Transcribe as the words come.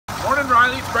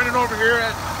Rylee, it's Brendan over here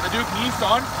at the Duke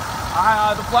Nissan.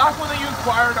 The black one that you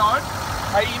inquired on,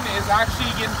 Titan, is actually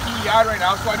getting PEI'd right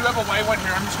now, so I do have a white one here.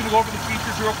 I'm just going to go over the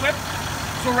features real quick.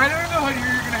 So right under the hood here,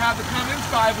 you're going to have the Cummins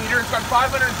 5-liter. It's got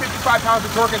 555 pounds of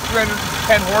torque and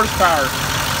 310 horsepower.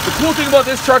 The cool thing about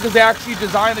this truck is they actually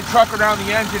designed the truck around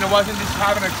the engine. It wasn't just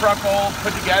having a truck all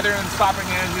put together and slapping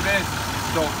the engine in.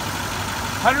 So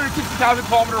 160,000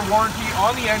 kilometer warranty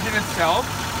on the engine itself.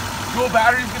 Dual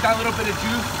batteries get that little bit of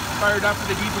juice fired up for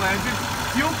the diesel engine.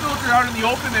 Fuel filter out in the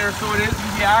open there, so it is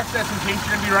easy access in case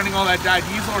you're going to be running all that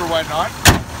diesel or whatnot.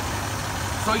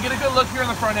 So you get a good look here on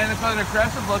the front end. It's got an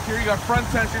aggressive look here. You got front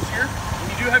sensors here, and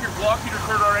you do have your block heater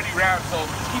curd already round, so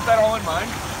just keep that all in mind.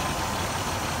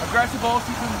 Aggressive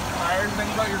all-season tires, and then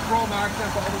you got your chrome access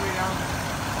all the way down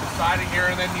the siding here,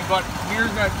 and then you've got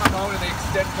mirrors that come out and they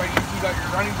extend quite easy. You got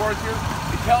your running boards here.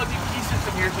 Intelligent key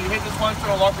system here, so you hit this once to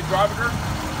unlock the driver door.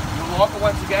 You'll lock it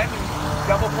once again, and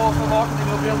double pull the lock, and then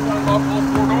you'll be able to unlock all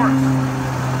 4 doors.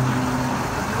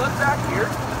 If you look back here,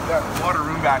 you got a lot of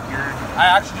room back here. I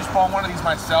actually just bought one of these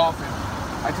myself, and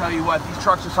I tell you what, these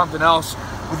trucks are something else.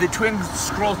 With the twin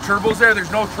scroll turbos there,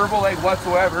 there's no turbo leg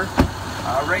whatsoever.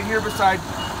 Right here beside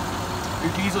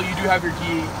your diesel, you do have your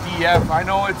DEF. I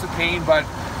know it's a pain, but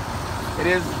it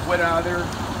is what they're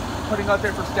putting out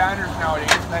there for standards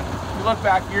nowadays. And then you look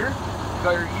back here, you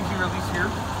got your easy release here,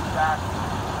 back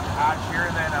hatch here,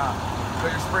 and then you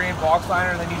got your spray and box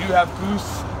liner, and then you do have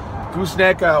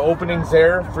gooseneck openings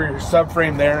there for your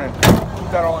subframe there, and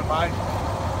keep that all in mind.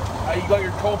 You got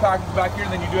your tow package back here,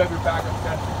 and then you do have your backup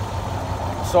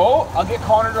sensor. So I'll get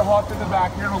Connor to hop in the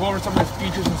back here and we'll go over some of the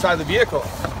features inside the vehicle.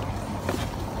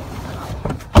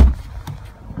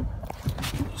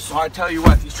 So I tell you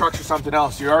what, these trucks are something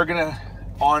else. You are gonna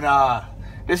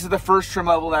this is the first trim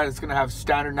level that is gonna have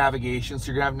standard navigation. So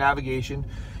you're gonna have navigation,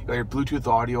 you got your Bluetooth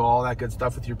audio, all that good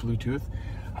stuff with your Bluetooth.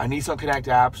 Nissan Connect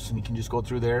apps, and you can just go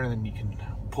through there and then you can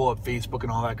pull up Facebook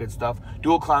and all that good stuff.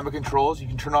 Dual climate controls. You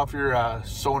can turn off your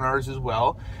sonars as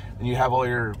well. And you have all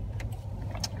your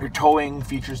towing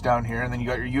features down here, and then you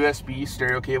got your USB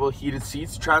stereo cable, heated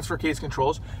seats, transfer case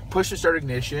controls, push to start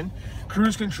ignition,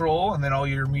 cruise control, and then all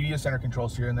your media center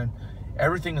controls here. And then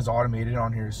everything is automated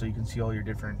on here, so you can see all your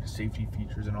different safety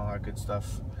features and all that good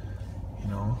stuff, you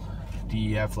know,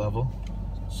 DEF level.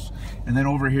 And then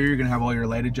over here you're gonna have all your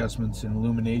light adjustments and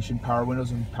illumination, power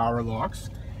windows and power locks.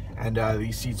 And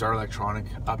these seats are electronic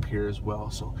up here as well.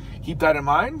 So keep that in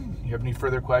mind. If you have any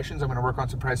further questions, I'm going to work on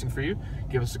some pricing for you.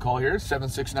 Give us a call here,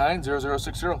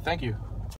 769-0060. Thank you.